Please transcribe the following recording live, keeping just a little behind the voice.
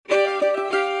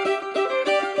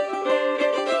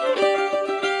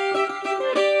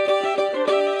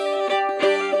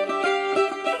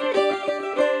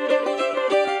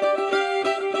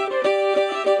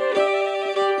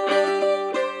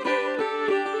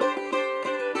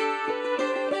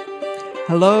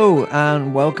Hello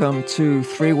and welcome to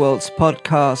Three Worlds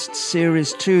Podcast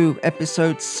Series 2,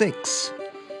 Episode 6.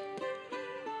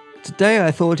 Today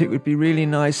I thought it would be really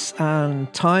nice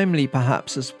and timely,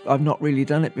 perhaps, as I've not really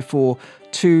done it before,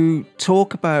 to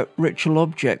talk about ritual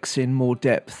objects in more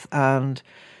depth. And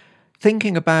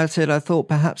thinking about it, I thought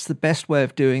perhaps the best way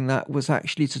of doing that was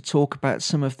actually to talk about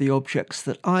some of the objects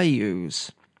that I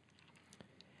use.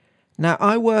 Now,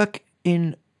 I work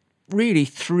in really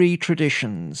three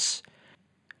traditions.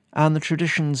 And the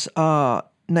traditions are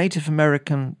Native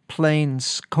American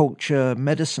Plains culture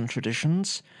medicine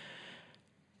traditions,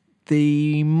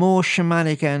 the more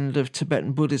shamanic end of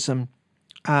Tibetan Buddhism,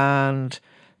 and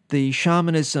the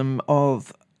shamanism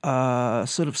of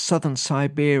sort of southern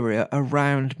Siberia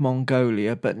around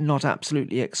Mongolia, but not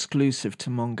absolutely exclusive to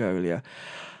Mongolia.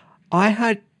 I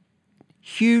had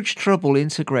huge trouble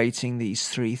integrating these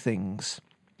three things.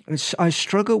 I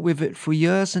struggled with it for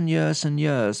years and years and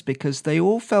years because they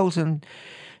all felt in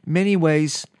many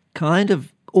ways kind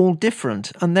of all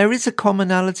different. And there is a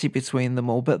commonality between them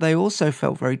all, but they also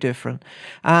felt very different.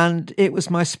 And it was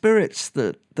my spirits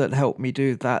that helped me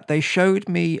do that. They showed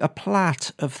me a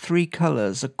plait of three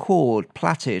colours, a cord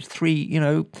plaited, three,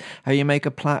 how you make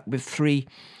a plait with three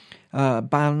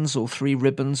bands or three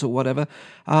ribbons or whatever.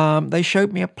 They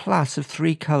showed me a plait of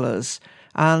three colours.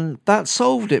 And that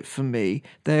solved it for me.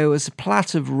 There was a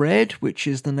plait of red, which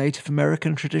is the Native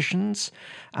American traditions,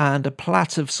 and a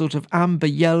plait of sort of amber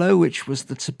yellow, which was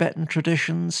the Tibetan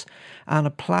traditions, and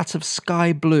a plait of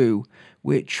sky blue,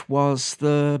 which was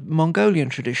the Mongolian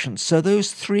traditions. So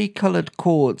those three coloured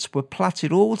cords were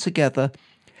plaited all together,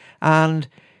 and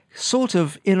sort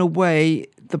of, in a way,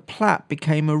 the plait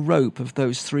became a rope of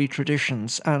those three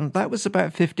traditions. And that was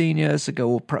about 15 years ago,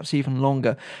 or perhaps even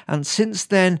longer. And since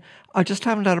then, I just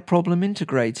haven't had a problem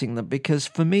integrating them, because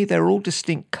for me, they're all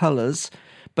distinct colours,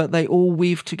 but they all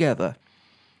weave together.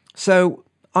 So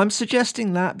I'm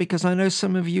suggesting that because I know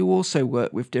some of you also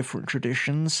work with different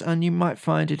traditions, and you might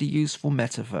find it a useful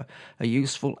metaphor, a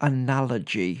useful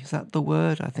analogy. Is that the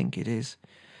word? I think it is.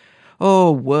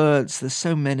 Oh, words, there's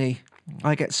so many.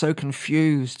 I get so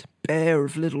confused. Bear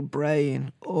of little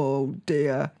brain. Oh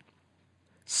dear.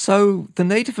 So the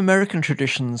Native American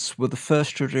traditions were the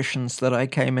first traditions that I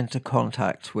came into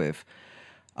contact with.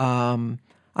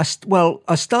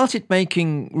 I started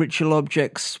making ritual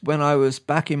objects when I was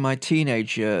back in my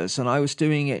teenage years, and I was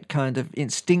doing it kind of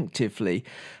instinctively.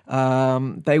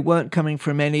 They weren't coming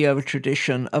from any other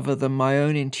tradition other than my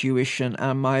own intuition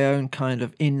and my own kind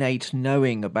of innate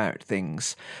knowing about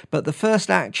things. But the first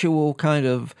actual kind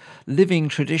of living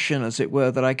tradition, as it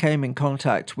were, that I came in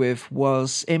contact with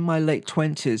was in my late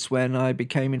 20s, when I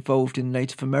became involved in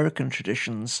Native American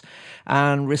traditions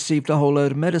and received a whole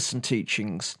load of medicine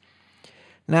teachings.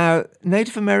 Now,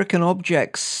 Native American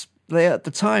objects, at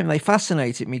the time, they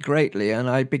fascinated me greatly, and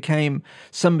I became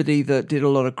somebody that did a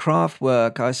lot of craft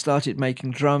work. I started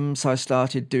making drums, I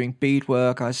started doing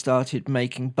beadwork, I started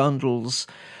making bundles.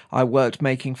 I worked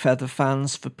making feather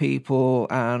fans for people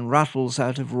and rattles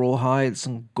out of rawhides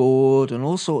and gourd and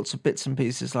all sorts of bits and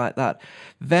pieces like that.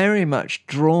 Very much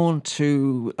drawn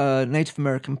to Native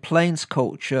American Plains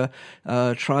culture,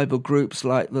 tribal groups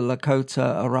like the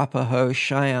Lakota, Arapaho,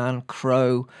 Cheyenne,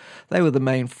 Crow. They were the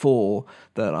main four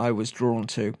that I was drawn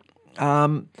to.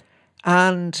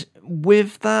 And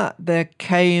with that, there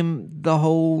came the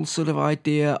whole sort of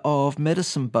idea of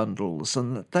medicine bundles,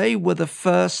 and they were the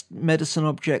first medicine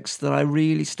objects that I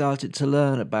really started to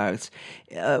learn about,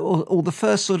 or the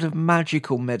first sort of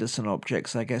magical medicine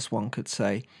objects, I guess one could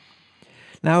say.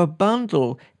 Now, a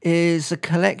bundle is a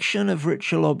collection of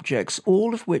ritual objects,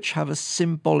 all of which have a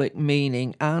symbolic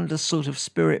meaning and a sort of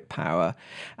spirit power,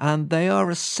 and they are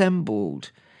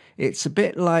assembled. It's a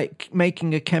bit like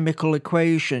making a chemical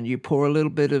equation. You pour a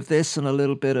little bit of this and a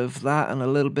little bit of that and a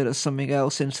little bit of something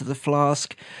else into the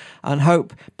flask and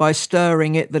hope by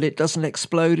stirring it that it doesn't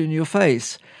explode in your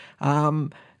face.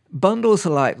 Bundles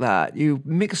are like that. You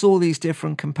mix all these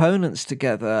different components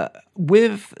together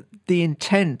with the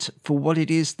intent for what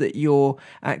it is that you're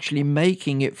actually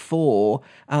making it for,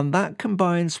 and that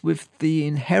combines with the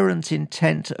inherent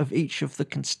intent of each of the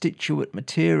constituent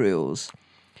materials.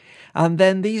 And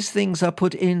then these things are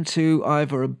put into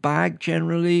either a bag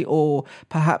generally, or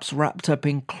perhaps wrapped up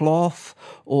in cloth,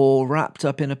 or wrapped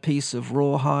up in a piece of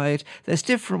rawhide. There's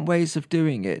different ways of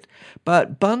doing it.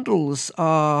 But bundles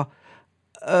are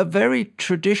a very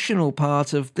traditional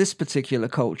part of this particular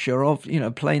culture, of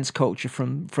Plains culture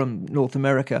from North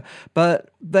America. But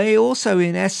they also,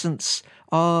 in essence,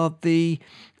 are the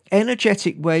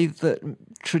energetic way that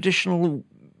traditional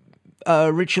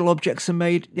ritual objects are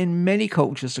made in many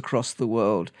cultures across the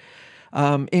world.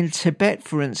 In Tibet,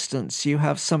 for instance, you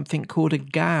have something called a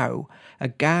gao. A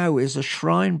gao is a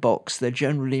shrine box. They're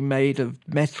generally made of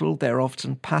metal. They're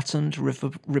often patterned,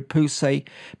 repoussé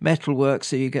metalwork,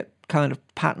 so you get kind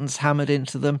of patterns hammered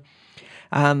into them.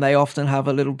 And they often have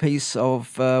a little piece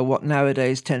of what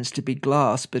nowadays tends to be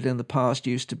glass, but in the past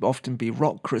used to often be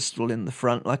rock crystal in the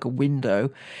front, like a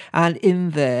window. And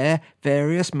in there,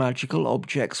 various magical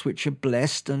objects which are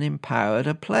blessed and empowered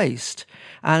are placed.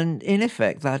 And in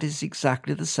effect, that is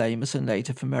exactly the same as a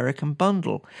Native American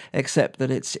bundle, except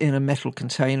that it's in a metal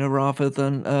container rather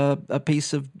than a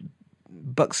piece of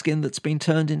buckskin that's been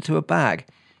turned into a bag.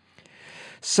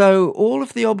 So all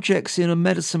of the objects in a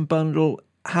medicine bundle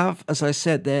have, as I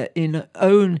said, their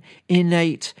own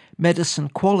innate medicine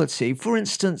quality. For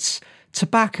instance,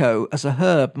 tobacco as a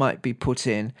herb might be put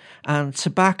in, and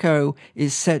tobacco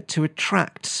is said to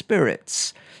attract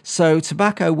spirits. So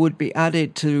tobacco would be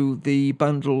added to the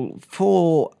bundle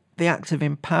for the act of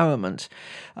empowerment.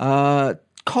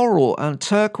 Coral and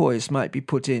turquoise might be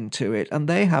put into it, and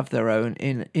they have their own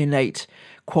innate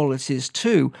qualities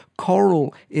too.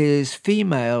 Coral is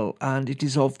female and it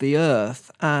is of the earth,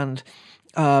 and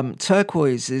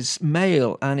turquoise is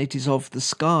male and it is of the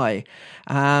sky.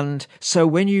 And so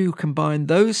when you combine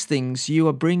those things, you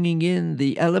are bringing in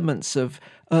the elements of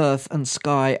earth and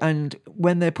sky, and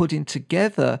when they're put in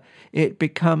together, it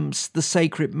becomes the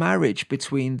sacred marriage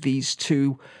between these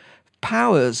two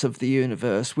powers of the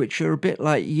universe, which are a bit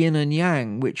like yin and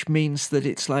yang, which means that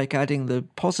it's like adding the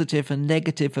positive and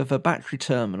negative of a battery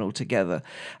terminal together,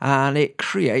 and it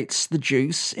creates the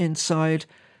juice inside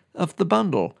of the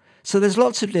bundle. So there's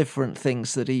lots of different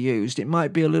things that are used. It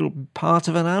might be a little part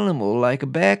of an animal, like a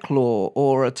bear claw,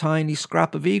 or a tiny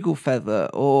scrap of eagle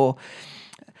feather, or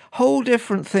whole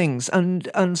different things. And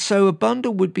so a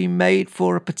bundle would be made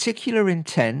for a particular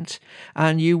intent,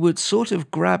 and you would sort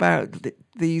of grab out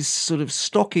these sort of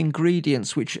stock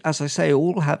ingredients, which, as I say,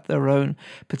 all have their own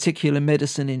particular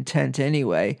medicine intent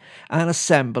anyway, and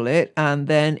assemble it, and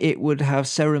then it would have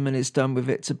ceremonies done with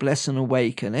it to bless and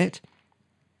awaken it.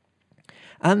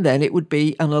 And then it would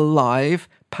be an alive,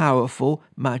 powerful,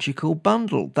 magical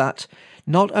bundle that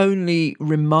not only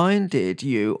reminded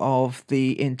you of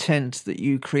the intent that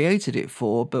you created it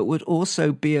for, but would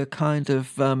also be a kind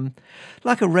of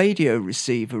like a radio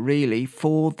receiver, really,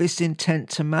 for this intent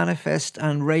to manifest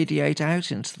and radiate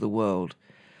out into the world.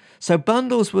 So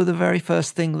bundles were the very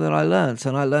first thing that I learned,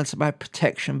 and I learned about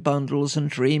protection bundles and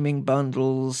dreaming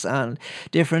bundles and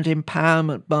different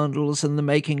empowerment bundles and the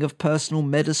making of personal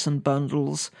medicine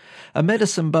bundles. A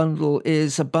medicine bundle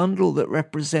is a bundle that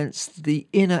represents the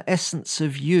inner essence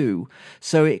of you,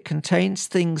 so it contains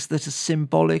things that are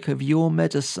symbolic of your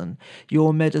medicine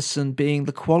being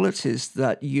the qualities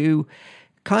that you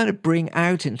kind of bring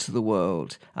out into the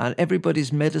world, and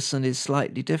everybody's medicine is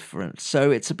slightly different. So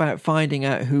it's about finding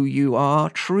out who you are,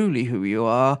 truly who you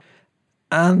are,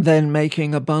 and then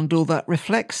making a bundle that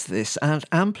reflects this and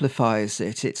amplifies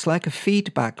it. It's like a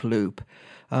feedback loop.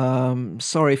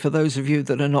 Sorry for those of you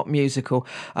that are not musical.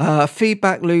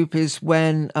 Feedback loop is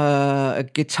when a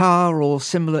guitar or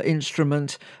similar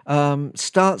instrument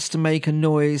starts to make a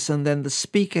noise, and then the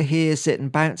speaker hears it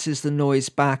and bounces the noise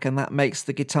back, and that makes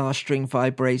the guitar string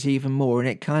vibrate even more, and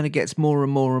it kind of gets more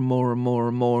and more and more and more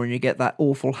and more, and you get that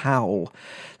awful howl.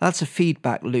 That's a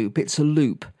feedback loop. It's a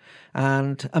loop.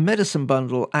 And a medicine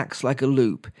bundle acts like a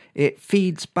loop. It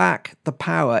feeds back the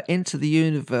power into the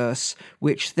universe,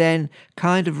 which then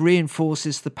kind of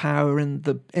reinforces the power in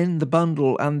the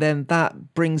bundle, and then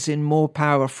that brings in more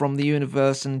power from the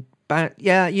universe. And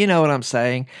yeah, you know what I'm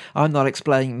saying. I'm not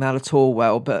explaining that at all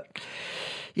well, but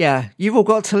yeah, you've all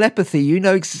got telepathy. You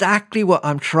know exactly what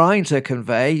I'm trying to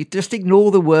convey. Just ignore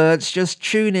the words. Just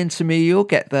tune into me. You'll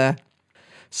get there.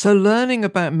 So learning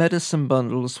about medicine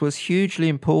bundles was hugely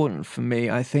important for me,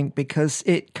 I think, because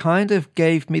it kind of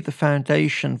gave me the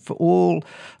foundation for all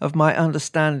of my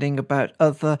understanding about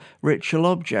other ritual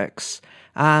objects.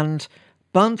 And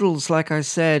bundles, like I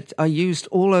said, are used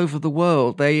all over the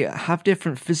world. They have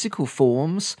different physical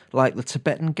forms, like the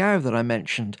Tibetan gao that I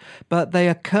mentioned, but they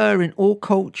occur in all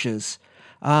cultures.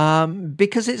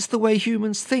 Because it's the way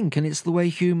humans think and it's the way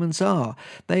humans are.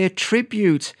 They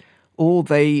attribute, or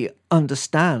they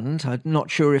understand, I'm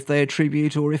not sure if they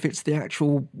attribute or if it's the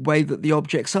actual way that the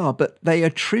objects are, but they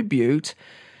attribute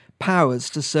powers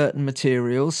to certain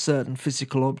materials, certain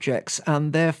physical objects,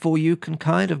 and therefore you can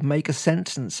kind of make a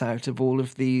sentence out of all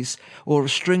of these, or a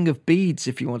string of beads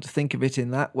if you want to think of it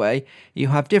in that way. You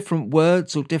have different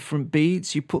words or different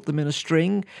beads, you put them in a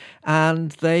string,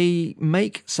 and they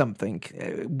make something.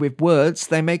 With words,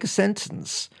 they make a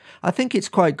sentence. I think it's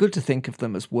quite good to think of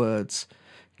them as words.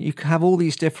 You have all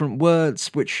these different words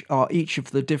which are each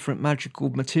of the different magical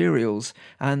materials,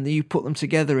 and you put them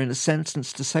together in a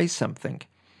sentence to say something.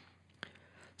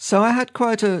 So I had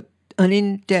quite an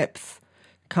in-depth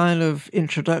kind of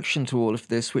introduction to all of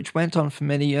this, which went on for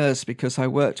many years because I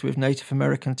worked with Native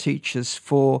American teachers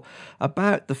for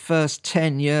about the first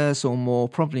 10 years or more,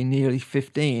 probably nearly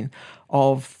 15,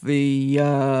 of the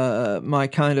my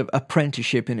kind of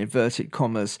apprenticeship in inverted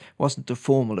commas. Wasn't a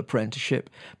formal apprenticeship,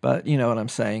 but you know what I'm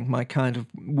saying, my kind of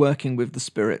working with the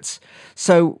spirits.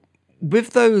 So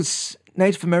with those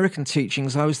Native American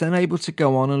teachings, I was then able to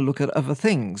go on and look at other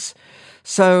things.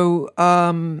 So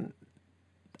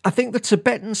I think the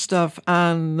Tibetan stuff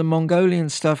and the Mongolian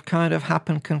stuff kind of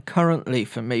happen concurrently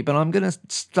for me, but I'm going to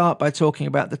start by talking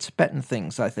about the Tibetan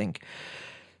things, I think.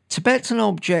 Tibetan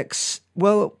objects,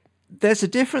 well, there's a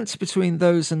difference between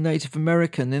those and Native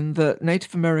American in that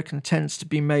Native American tends to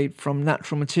be made from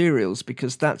natural materials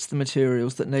because that's the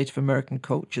materials that Native American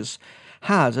cultures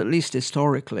had, at least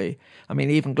historically. I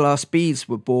mean, even glass beads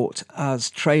were bought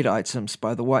as trade items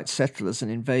by the white settlers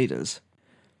and invaders.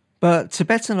 But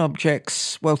Tibetan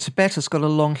objects, well, Tibet has got a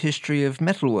long history of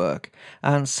metalwork,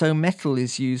 and so metal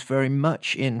is used very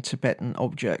much in Tibetan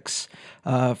objects.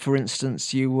 For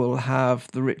instance, you will have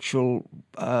the ritual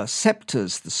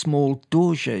scepters, the small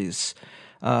dorjes,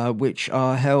 which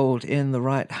are held in the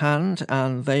right hand,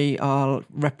 and they are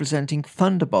representing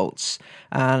thunderbolts.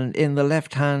 And in the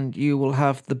left hand, you will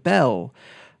have the bell,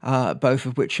 both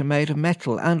of which are made of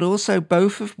metal, and also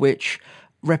both of which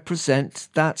represent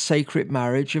that sacred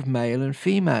marriage of male and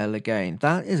female again.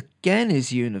 That is, again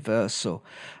is universal.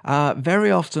 Very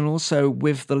often also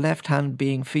with the left hand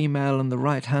being female and the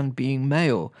right hand being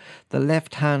male. The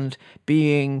left hand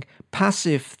being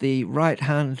passive, the right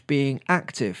hand being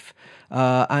active.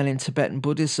 And in Tibetan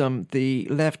Buddhism, the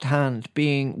left hand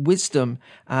being wisdom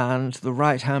and the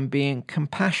right hand being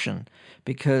compassion,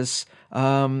 because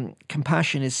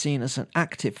compassion is seen as an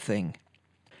active thing.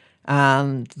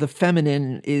 And the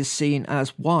feminine is seen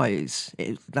as wise.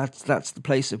 That's the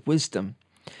place of wisdom.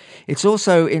 It's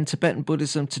also in Tibetan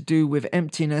Buddhism to do with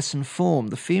emptiness and form.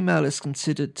 The female is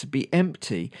considered to be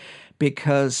empty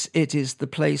because it is the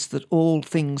place that all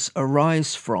things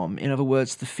arise from. In other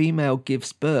words, the female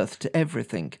gives birth to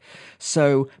everything.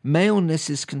 So maleness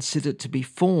is considered to be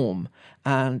form,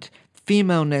 and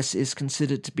femaleness is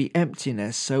considered to be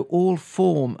emptiness, so all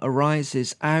form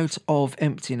arises out of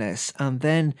emptiness, and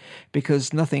then,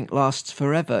 because nothing lasts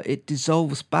forever, it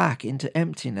dissolves back into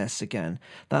emptiness again.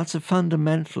 That's a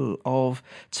fundamental of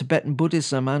Tibetan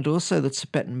Buddhism and also the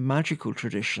Tibetan magical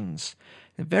traditions.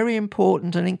 A very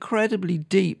important and incredibly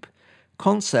deep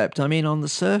concept. I mean, on the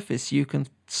surface, you can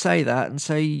say that and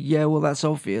say, yeah, well, that's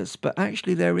obvious, but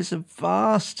actually there is a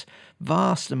vast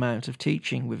amount of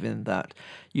teaching within that.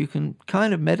 You can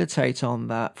kind of meditate on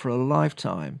that for a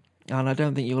lifetime, and I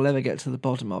don't think you'll ever get to the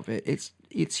bottom of it.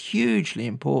 It's hugely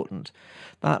important.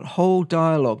 That whole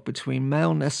dialogue between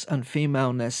maleness and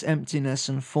femaleness, emptiness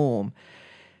and form,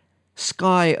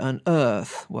 sky and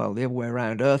earth, well, the other way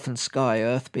around, earth and sky,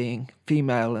 earth being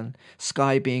female and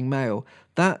sky being male,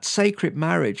 that sacred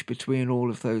marriage between all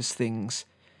of those things,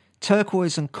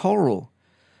 turquoise and coral,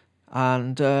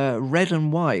 and red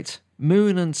and white,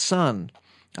 moon and sun.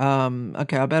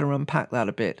 Okay, I better unpack that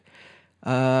a bit.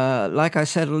 Like I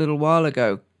said a little while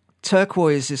ago,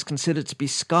 turquoise is considered to be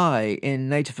sky in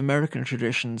Native American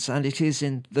traditions, and it is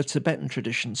in the Tibetan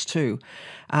traditions too.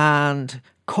 And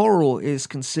coral is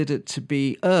considered to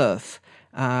be earth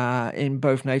in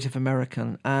both Native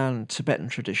American and Tibetan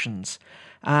traditions.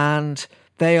 And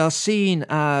they are seen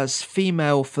as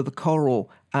female for the coral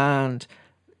and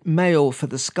male for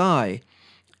the sky.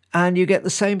 And you get the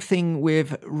same thing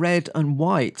with red and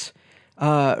white.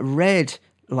 Red,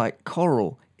 like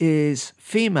coral, is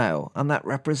female, and that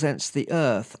represents the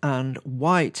earth, and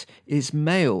white is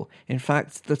male. In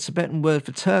fact, the Tibetan word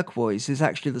for turquoise is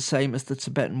actually the same as the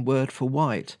Tibetan word for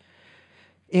white.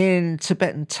 In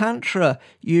Tibetan Tantra,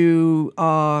 you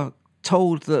are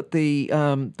told that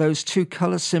those two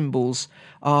color symbols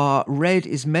are red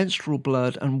is menstrual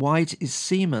blood and white is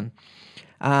semen.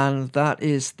 And that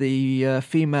is the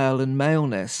female and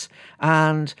maleness.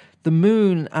 And the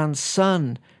moon and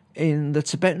sun in the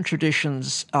Tibetan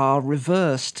traditions are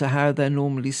reversed to how they're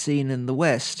normally seen in the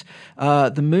West.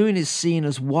 The moon is seen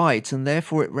as white, and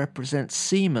therefore it represents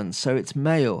semen, so it's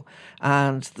male.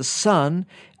 And the sun,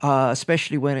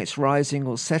 especially when it's rising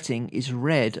or setting, is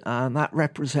red, and that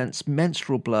represents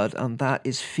menstrual blood, and that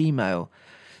is female.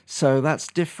 So that's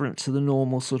different to the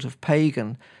normal sort of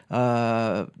pagan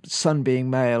sun being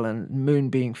male and moon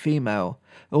being female.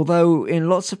 Although in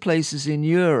lots of places in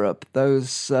Europe,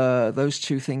 those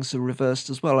two things are reversed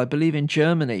as well. I believe in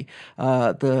Germany,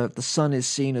 the sun is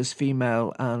seen as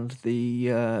female and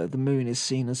the moon is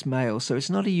seen as male. So it's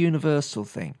not a universal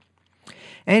thing.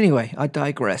 Anyway, I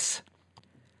digress.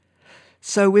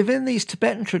 So within these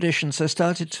Tibetan traditions, I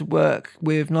started to work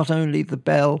with not only the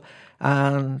bell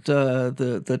and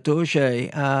the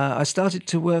dorje, I started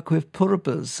to work with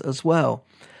purbas as well.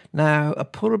 Now, a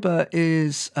purba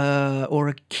is, or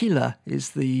a kila is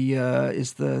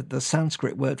the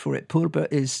Sanskrit word for it. Purba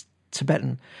is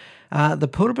Tibetan. The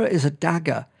purba is a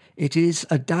dagger. It is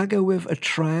a dagger with a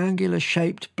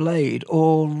triangular-shaped blade,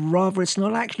 or rather, it's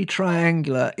not actually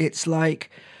triangular. It's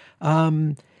like, how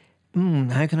can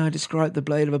I describe the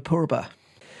blade of a purba?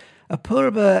 A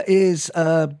purba is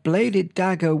a bladed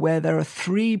dagger where there are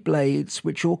three blades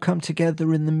which all come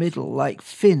together in the middle, like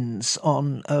fins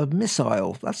on a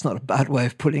missile. That's not a bad way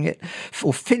of putting it.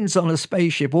 Or fins on a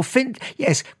spaceship. Or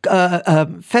feathers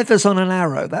on an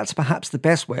arrow. That's perhaps the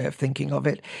best way of thinking of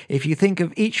it. If you think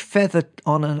of each feather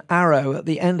on an arrow, at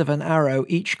the end of an arrow,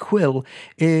 each quill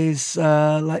is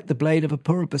like the blade of a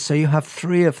purba. So you have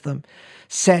three of them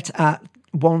set at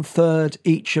 1/3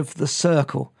 each of the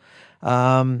circle. So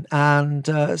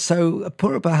a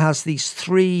purba has these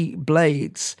three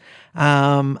blades,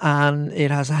 and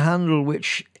it has a handle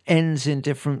which ends in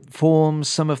different forms.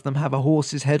 Some of them have a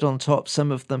horse's head on top.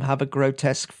 Some of them have a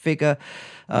grotesque figure.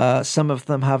 Some of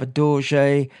them have a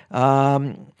dorje.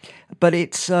 But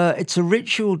it's a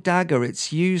ritual dagger.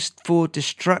 It's used for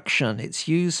destruction. It's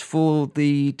used for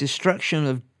the destruction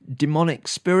of demonic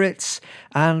spirits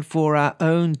and for our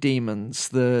own demons,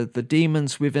 the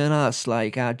demons within us,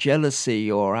 like our jealousy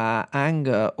or our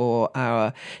anger or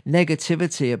our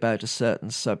negativity about a certain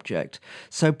subject.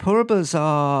 So purbas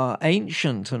are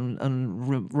ancient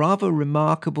and rather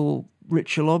remarkable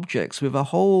ritual objects with a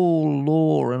whole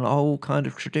lore and a whole kind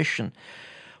of tradition.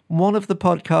 One of the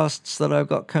podcasts that I've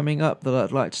got coming up that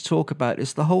I'd like to talk about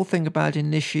is the whole thing about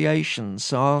initiations.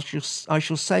 So I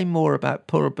shall say more about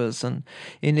purbas and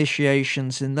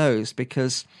initiations in those,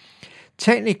 because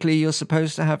technically you're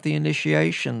supposed to have the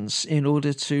initiations in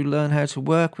order to learn how to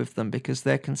work with them, because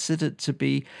they're considered to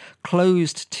be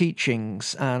closed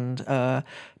teachings and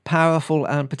powerful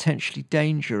and potentially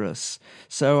dangerous.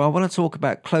 So I want to talk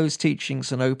about closed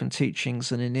teachings and open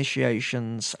teachings and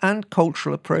initiations and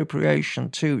cultural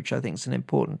appropriation too, which I think is an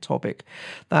important topic.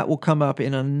 That will come up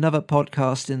in another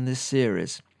podcast in this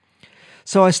series.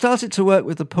 So I started to work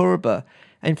with the purba.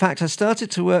 In fact, I started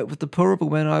to work with the purba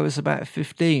when I was about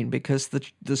 15, because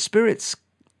the spirits,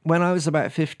 when I was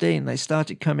about 15, they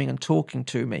started coming and talking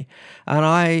to me. And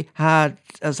I had,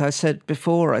 as I said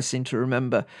before, I seem to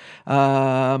remember,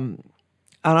 and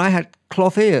I had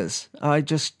cloth ears. I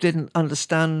just didn't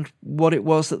understand what it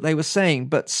was that they were saying,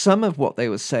 but some of what they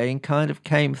were saying kind of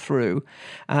came through.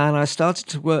 And I started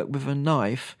to work with a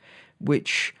knife,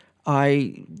 which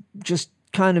I just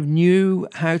kind of knew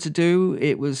how to do.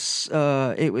 It was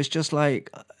just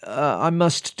like, I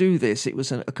must do this. It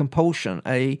was a compulsion,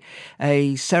 a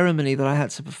ceremony that I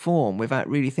had to perform without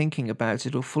really thinking about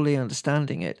it or fully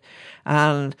understanding it.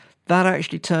 And that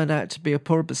actually turned out to be a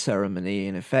purba ceremony.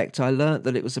 In effect, I learnt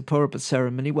that it was a purba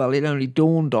ceremony. Well, it only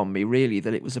dawned on me really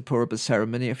that it was a purba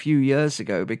ceremony a few years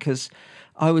ago, because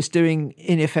I was doing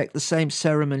in effect the same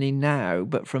ceremony now,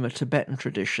 but from a Tibetan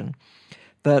tradition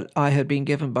that I had been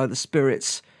given by the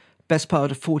spirits best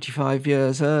part of 45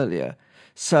 years earlier.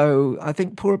 So I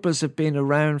think purbas have been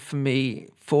around for me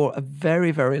for a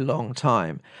very, very long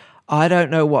time. I don't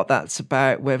know what that's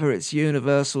about, whether it's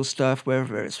universal stuff,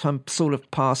 whether it's some sort of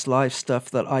past life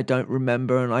stuff that I don't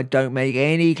remember, and I don't make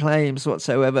any claims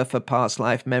whatsoever for past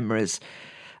life memories.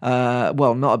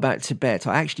 Well, not about Tibet.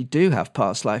 I actually do have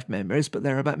past life memories, but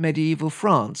they're about medieval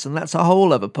France, and that's a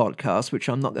whole other podcast, which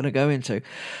I'm not going to go into.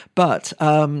 But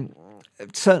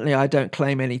certainly I don't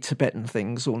claim any Tibetan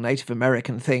things or Native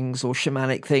American things or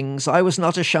shamanic things. I was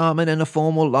not a shaman in a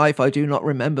formal life. I do not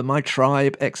remember my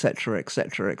tribe, etc.,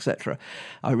 etc., etc.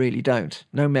 I really don't.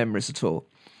 No memories at all.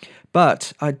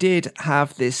 But I did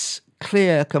have this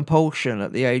clear compulsion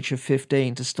at the age of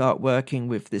 15 to start working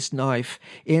with this knife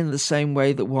in the same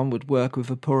way that one would work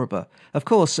with a purba. Of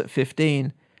course, at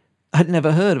 15, I'd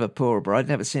never heard of a purba. I'd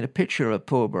never seen a picture of a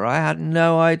purba. I had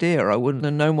no idea. I wouldn't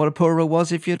have known what a purba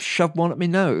was if you'd shoved one at my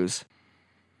nose.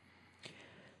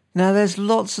 Now, there's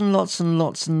lots and lots and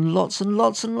lots and lots and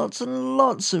lots and lots and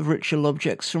lots of ritual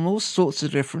objects from all sorts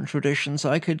of different traditions.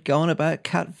 I could go on about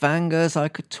Katvangas. I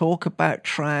could talk about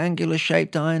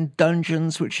triangular-shaped iron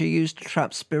dungeons, which are used to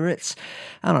trap spirits,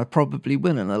 and I probably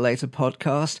will in a later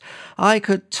podcast. I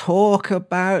could talk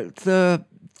about the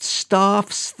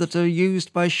staffs that are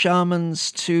used by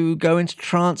shamans to go into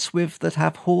trance with that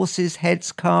have horses'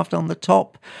 heads carved on the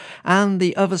top, and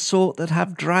the other sort that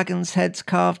have dragons' heads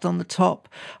carved on the top.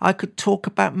 I could talk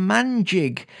about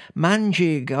manjig.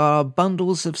 Manjig are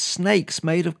bundles of snakes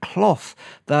made of cloth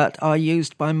that are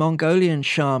used by Mongolian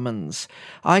shamans.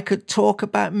 I could talk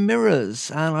about mirrors,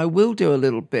 and I will do a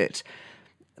little bit.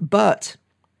 But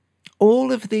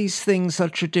all of these things are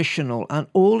traditional, and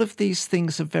all of these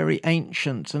things are very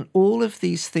ancient, and all of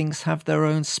these things have their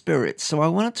own spirits. So I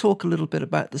want to talk a little bit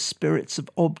about the spirits of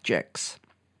objects.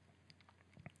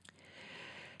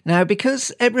 Now,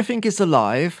 because everything is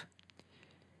alive,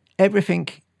 everything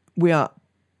we are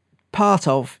part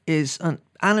of is an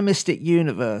animistic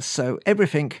universe. So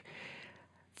everything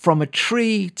from a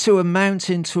tree to a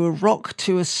mountain to a rock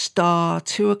to a star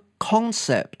to a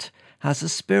concept has a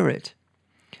spirit.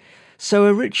 So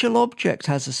a ritual object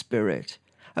has a spirit.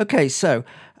 Okay, so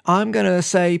I'm going to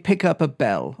say pick up a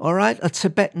bell, all right? A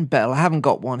Tibetan bell. I haven't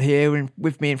got one here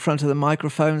with me in front of the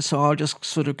microphone, so I'll just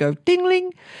sort of go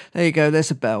ding-ling. There you go,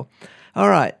 there's a bell. All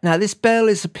right, now this bell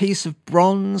is a piece of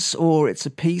bronze, or it's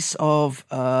a piece of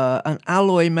an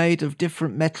alloy made of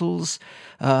different metals.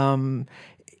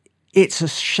 It's a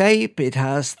shape, it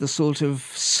has the sort of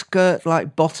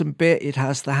skirt-like bottom bit, it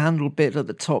has the handle bit at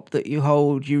the top that you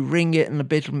hold, you ring it and a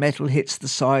bit of metal hits the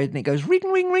side and it goes ring,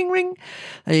 ring, ring, ring.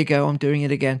 There you go, I'm doing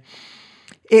it again.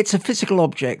 It's a physical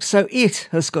object, so it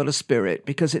has got a spirit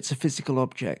because it's a physical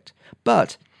object.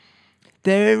 But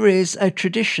there is a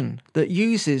tradition that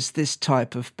uses this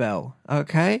type of bell,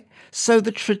 okay? So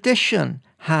the tradition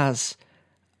has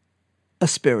a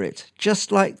spirit,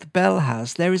 just like the bell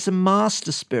has. There is a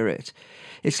master spirit.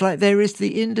 It's like there is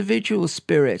the individual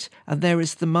spirit and there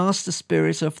is the master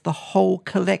spirit of the whole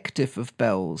collective of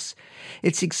bells.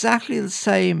 It's exactly the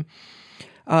same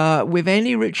with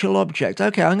any ritual object.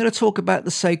 Okay, I'm going to talk about the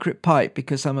sacred pipe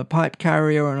because I'm a pipe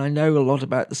carrier and I know a lot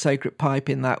about the sacred pipe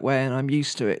in that way and I'm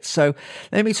used to it. So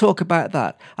let me talk about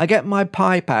that. I get my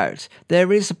pipe out.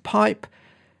 There is a pipe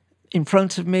in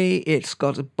front of me. It's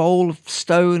got a bowl of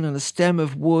stone and a stem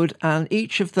of wood, and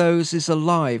each of those is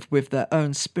alive with their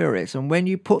own spirit. And when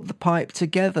you put the pipe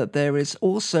together, there is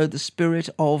also the spirit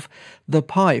of the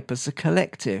pipe as a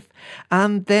collective.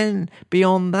 And then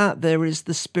beyond that, there is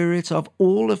the spirit of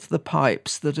all of the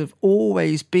pipes that have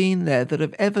always been there, that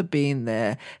have ever been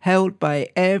there, held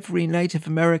by every Native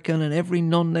American and every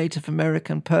non-Native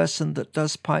American person that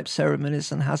does pipe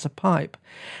ceremonies and has a pipe.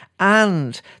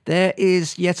 And there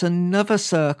is yet another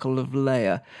circle of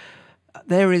layer.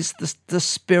 There is the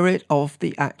spirit of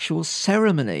the actual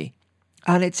ceremony.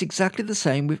 And it's exactly the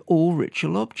same with all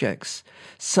ritual objects.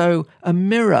 So a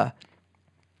mirror.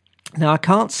 Now, I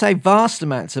can't say vast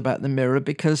amounts about the mirror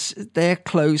because they're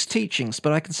closed teachings,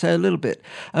 but I can say a little bit.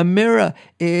 A mirror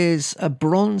is a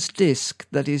bronze disc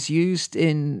that is used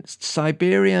in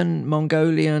Siberian,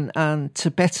 Mongolian, and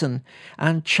Tibetan,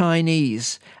 and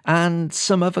Chinese, and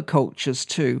some other cultures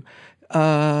too,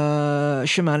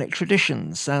 shamanic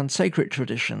traditions and sacred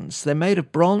traditions. They're made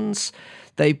of bronze.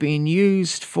 They've been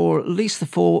used for at least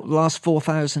the last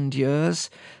 4,000 years.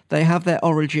 They have their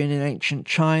origin in ancient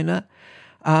China.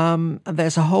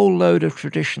 There's a whole load of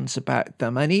traditions about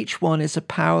them, and each one is a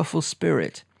powerful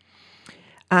spirit.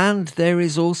 And there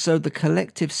is also the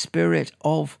collective spirit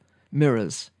of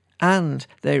mirrors, and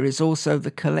there is also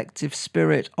the collective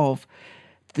spirit of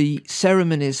the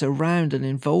ceremonies around and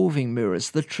involving mirrors,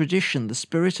 the tradition, the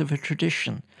spirit of a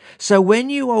tradition. So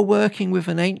when you are working with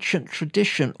an ancient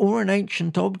tradition or an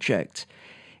ancient object,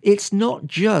 it's not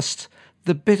just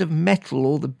the bit of metal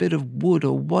or the bit of wood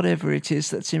or whatever it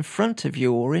is that's in front of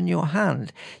you or in your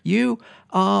hand. You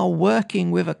are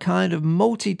working with a kind of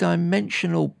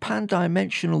multi-dimensional,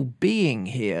 pan-dimensional being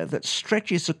here that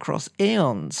stretches across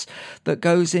eons, that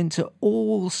goes into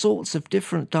all sorts of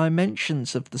different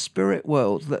dimensions of the spirit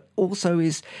world, that also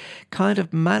is kind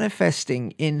of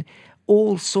manifesting in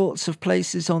all sorts of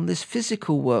places on this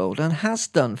physical world and has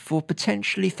done for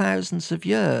potentially thousands of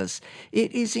years.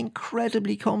 It is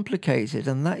incredibly complicated,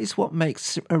 and that is what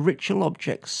makes a ritual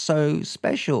object so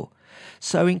special,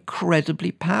 so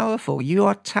incredibly powerful. You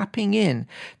are tapping in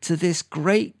to this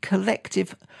great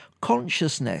collective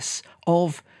consciousness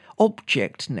of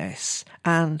objectness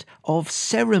and of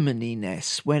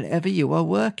ceremonyness whenever you are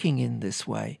working in this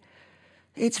way.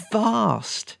 It's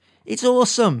vast. It's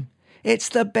awesome. It's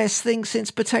the best thing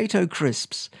since potato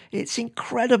crisps. It's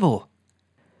incredible.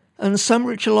 And some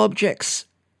ritual objects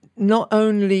not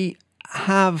only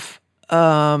have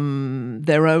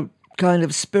their own kind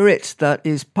of spirit that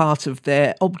is part of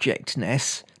their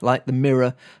objectness, like the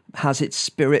mirror has its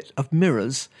spirit of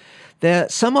mirrors.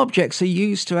 Some objects are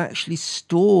used to actually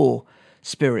store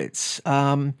spirits.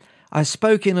 I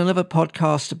spoke in another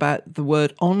podcast about the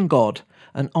word ongod,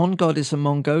 and ongod is a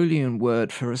Mongolian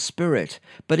word for a spirit,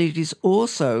 but it is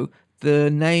also the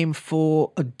name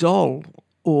for a doll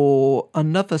or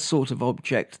another sort of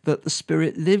object that the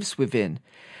spirit lives within.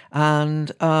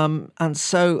 And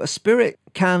so a spirit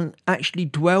can actually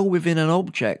dwell within an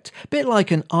object, a bit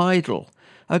like an idol,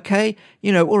 okay?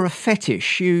 Or a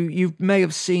fetish. You may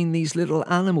have seen these little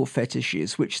animal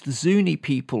fetishes, which the Zuni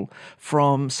people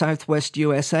from southwest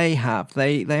USA have.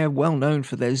 They are well known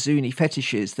for their Zuni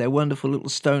fetishes. They're wonderful little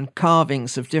stone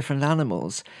carvings of different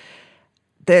animals.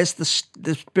 There's the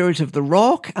spirit of the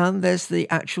rock, and there's the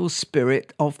actual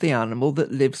spirit of the animal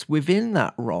that lives within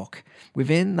that rock,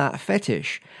 within that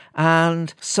fetish.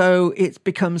 And so it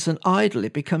becomes an idol,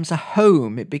 it becomes a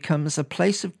home, it becomes a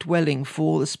place of dwelling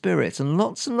for the spirit. And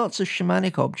lots of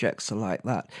shamanic objects are like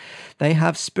that. They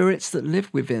have spirits that live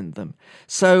within them.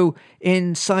 So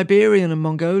in Siberian and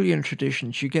Mongolian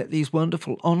traditions, you get these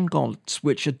wonderful ongods,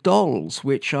 which are dolls,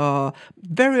 which are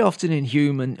very often in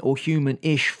human or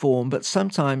human-ish form, but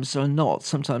sometimes are not.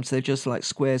 Sometimes they're just like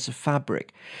squares of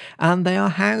fabric. And they are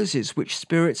houses which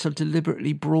spirits are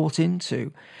deliberately brought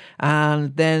into.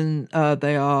 And then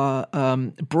they are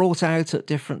brought out at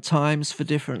different times for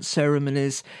different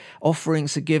ceremonies.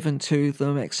 Offerings are given to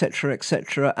them, etc.,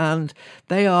 etc. And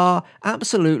they are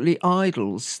absolutely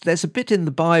idols. There's a bit in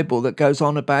the Bible that goes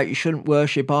on about you shouldn't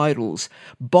worship idols.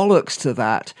 Bollocks to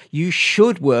that. You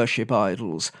should worship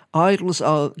idols. Idols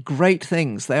are great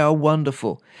things. They are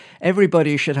wonderful.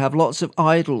 Everybody should have lots of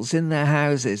idols in their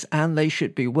houses, and they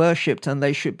should be worshipped, and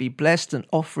they should be blessed, and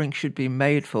offerings should be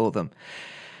made for them.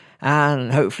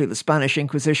 And hopefully the Spanish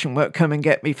Inquisition won't come and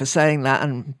get me for saying that,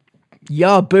 and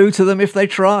boo to them if they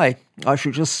try. I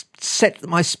shall just set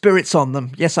my spirits on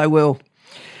them. Yes, I will.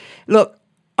 Look,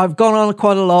 I've gone on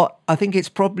quite a lot. I think it's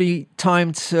probably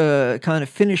time to kind of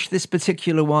finish this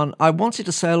particular one. I wanted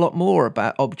to say a lot more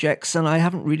about objects, and I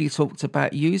haven't really talked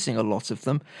about using a lot of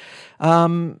them.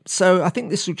 So I think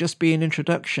this will just be an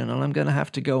introduction, and I'm going to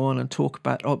have to go on and talk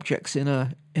about objects in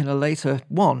a later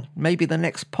one. Maybe the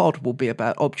next pod will be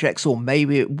about objects, or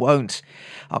maybe it won't.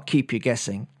 I'll keep you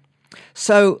guessing.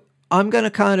 So I'm going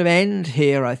to kind of end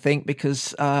here, I think,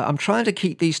 because I'm trying to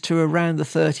keep these to around the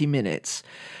 30 minutes.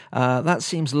 That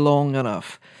seems long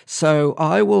enough. So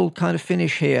I will kind of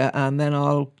finish here, and then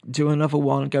I'll do another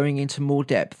one going into more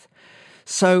depth.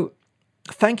 So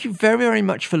thank you very, very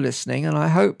much for listening, and I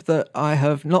hope that I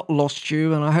have not lost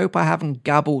you, and I hope I haven't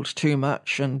gabbled too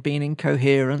much and been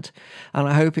incoherent, and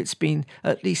I hope it's been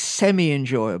at least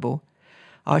semi-enjoyable.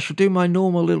 I shall do my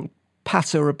normal little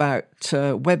patter about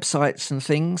websites and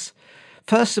things.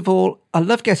 First of all, I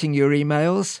love getting your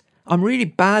emails. I'm really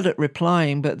bad at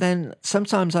replying, but then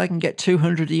sometimes I can get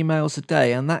 200 emails a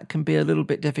day, and that can be a little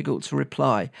bit difficult to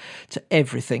reply to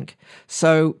everything.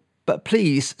 But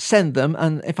please send them,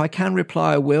 and if I can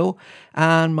reply, I will.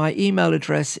 And my email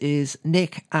address is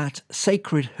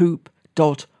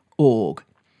nick@sacredhoop.org.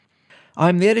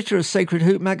 I'm the editor of Sacred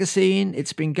Hoop magazine.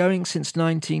 It's been going since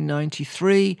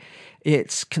 1993.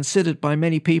 It's considered by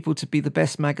many people to be the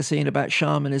best magazine about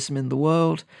shamanism in the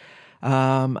world.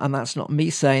 And that's not me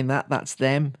saying that, that's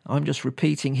them. I'm just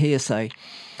repeating hearsay.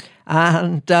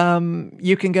 And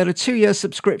you can get a 2-year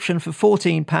subscription for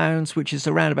 £14, which is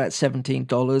around about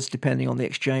 $17, depending on the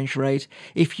exchange rate,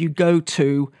 if you go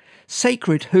to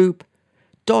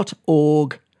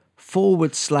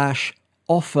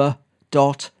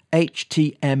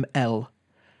sacredhoop.org/offer.html.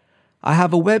 I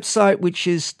have a website which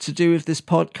is to do with this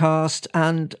podcast,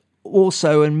 and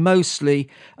also and mostly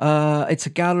it's a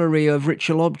gallery of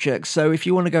ritual objects. So if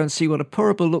you want to go and see what a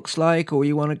purba looks like, or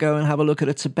you want to go and have a look at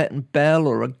a Tibetan bell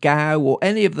or a gao or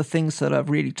any of the things that I've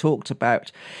really talked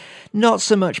about, not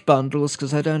so much bundles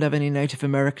because I don't have any Native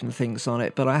American things on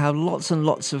it, but I have lots and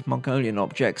lots of Mongolian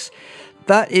objects.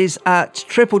 That is at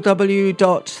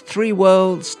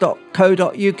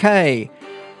www.threeworlds.co.uk.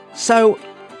 So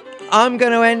I'm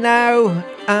going to end now,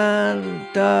 and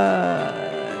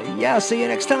see you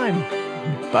next time.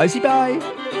 Bye.